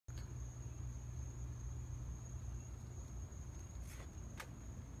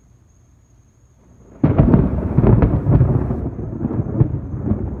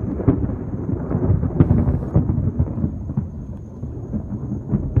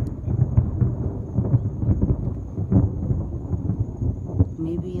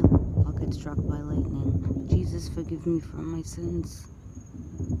maybe I'll get struck by lightning. Jesus, forgive me for my sins.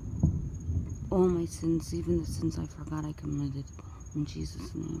 All my sins, even the sins I forgot I committed. In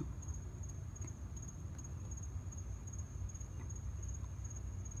Jesus' name.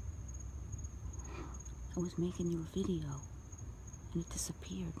 I was making you a video, and it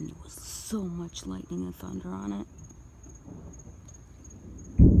disappeared, and there was so much lightning and thunder on it.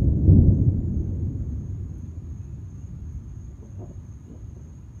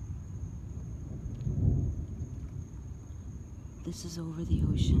 This is over the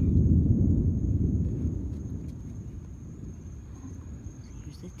ocean.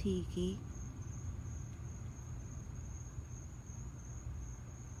 Here's the tiki.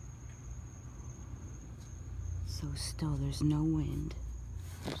 So still, there's no wind.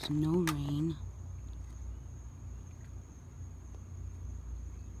 There's no rain.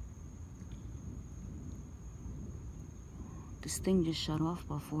 This thing just shut off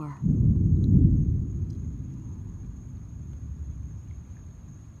before.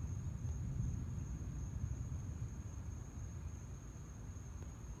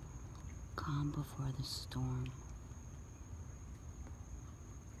 Calm before the storm.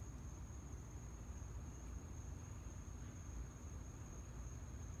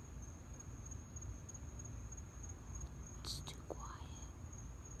 It's too quiet.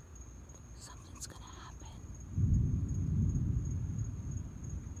 Something's gonna happen.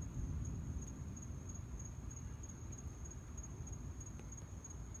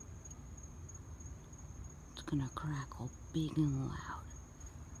 It's gonna crackle big and loud.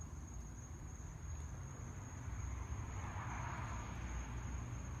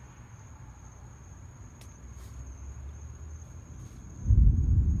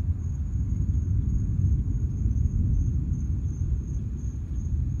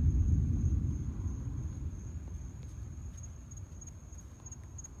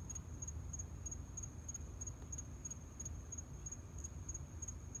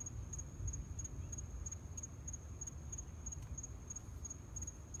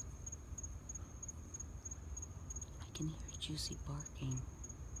 I can hear Juicy barking.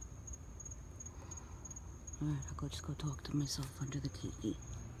 Alright, I'll just go talk to myself under the tiki.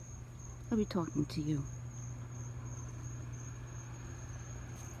 I'll be talking to you.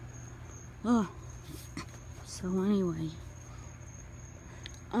 Oh, so anyway,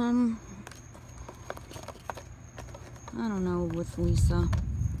 I don't know with Lisa.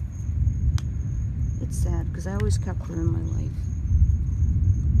 It's sad because I always kept her in my life.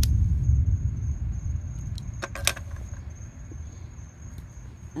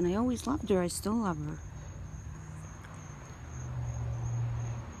 And I always loved her. I still love her.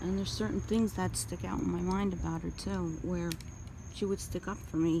 And there's certain things that stick out in my mind about her too, where she would stick up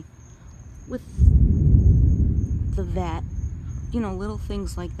for me with the vet. You know, little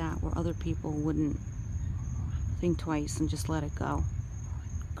things like that where other people wouldn't think twice and just let it go.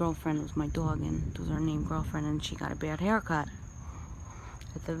 Girlfriend was my dog, and it was her name, Girlfriend, and she got a bad haircut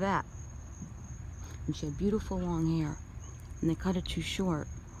at the vet. And she had beautiful long hair, and they cut it too short.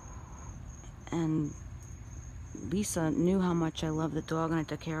 And Lisa knew how much I loved the dog, and I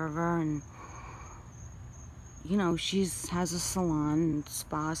took care of her, and you know, has a salon and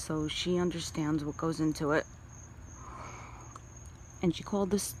spa, so she understands what goes into it. And she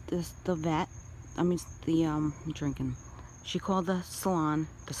called the vet, I'm drinking. She called the salon.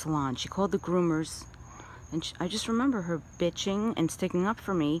 She called the groomers, and I just remember her bitching and sticking up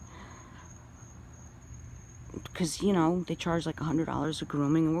for me, because, you know, they charge like $100 a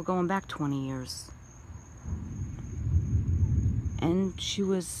grooming, and we're going back 20 years. And she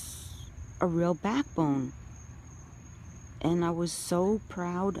was a real backbone. And I was so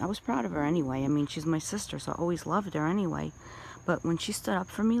proud. I was proud of her anyway. I mean, she's my sister, so I always loved her anyway. But when she stood up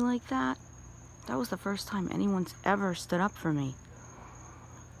for me like that, that was the first time anyone's ever stood up for me.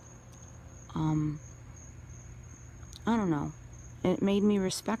 I don't know. It made me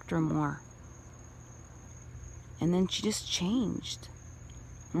respect her more. And then she just changed.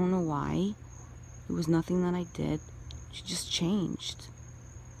 I don't know why. It was nothing that I did. She just changed.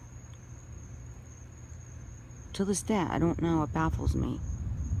 To this day, I don't know. It baffles me.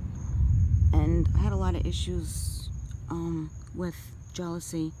 And I had a lot of issues with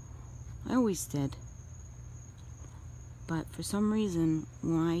jealousy. I always did. But for some reason,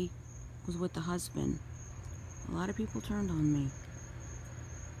 when I was with the husband, a lot of people turned on me.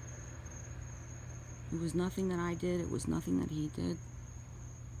 It was nothing that I did. It was nothing that he did.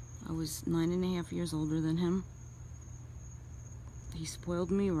 I was 9.5 years older than him. He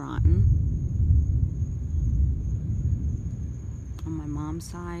spoiled me rotten. On my mom's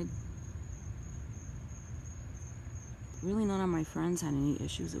side. really none of my friends had any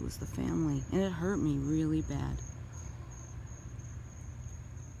issues. It was the family, and it hurt me really bad.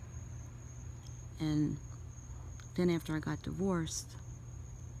 And then after I got divorced,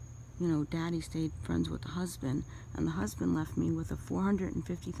 Daddy stayed friends with the husband, and the husband left me with a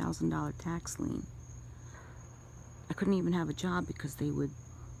 $450,000 tax lien. I couldn't even have a job because they would,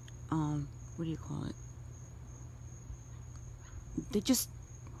 what do you call it?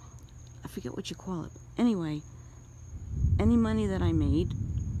 I forget what you call it. Anyway, any money that I made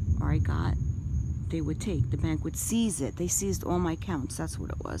or I got, they would take. The bank would seize it. They seized all my accounts. That's what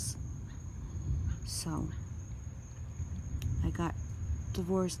it was. So, I got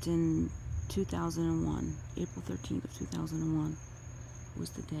divorced in 2001. April 13th of 2001 was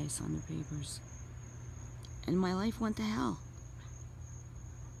the day I signed the papers. And my life went to hell.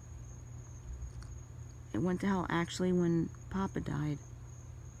 It went to hell actually when Papa died.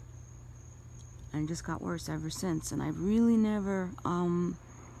 And it just got worse ever since. And I've really never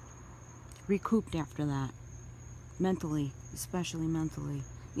recouped after that. Mentally, especially mentally.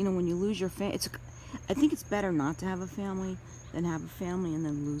 When you lose your family, I think it's better not to have a family than have a family and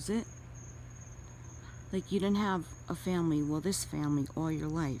then lose it. Like, you didn't have a family, this family, all your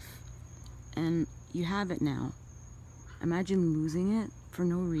life. And you have it now. Imagine losing it for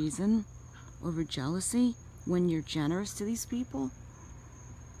no reason, over jealousy, when you're generous to these people.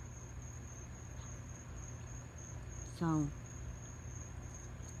 So,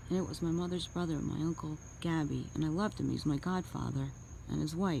 and it was my mother's brother, my Uncle Gabby, and I loved him. He was my godfather, and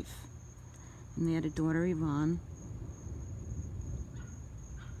his wife. And they had a daughter, Yvonne.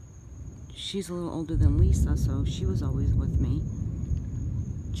 She's a little older than Lisa, so she was always with me.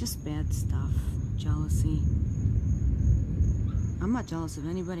 Just bad stuff, jealousy. I'm not jealous of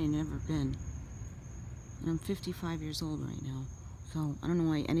anybody, I've never been. And I'm 55 years old right now, so I don't know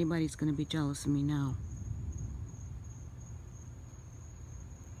why anybody's going to be jealous of me now.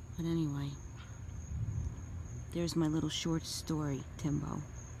 But anyway, there's my little short story, Timbo.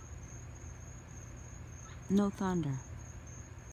 No thunder.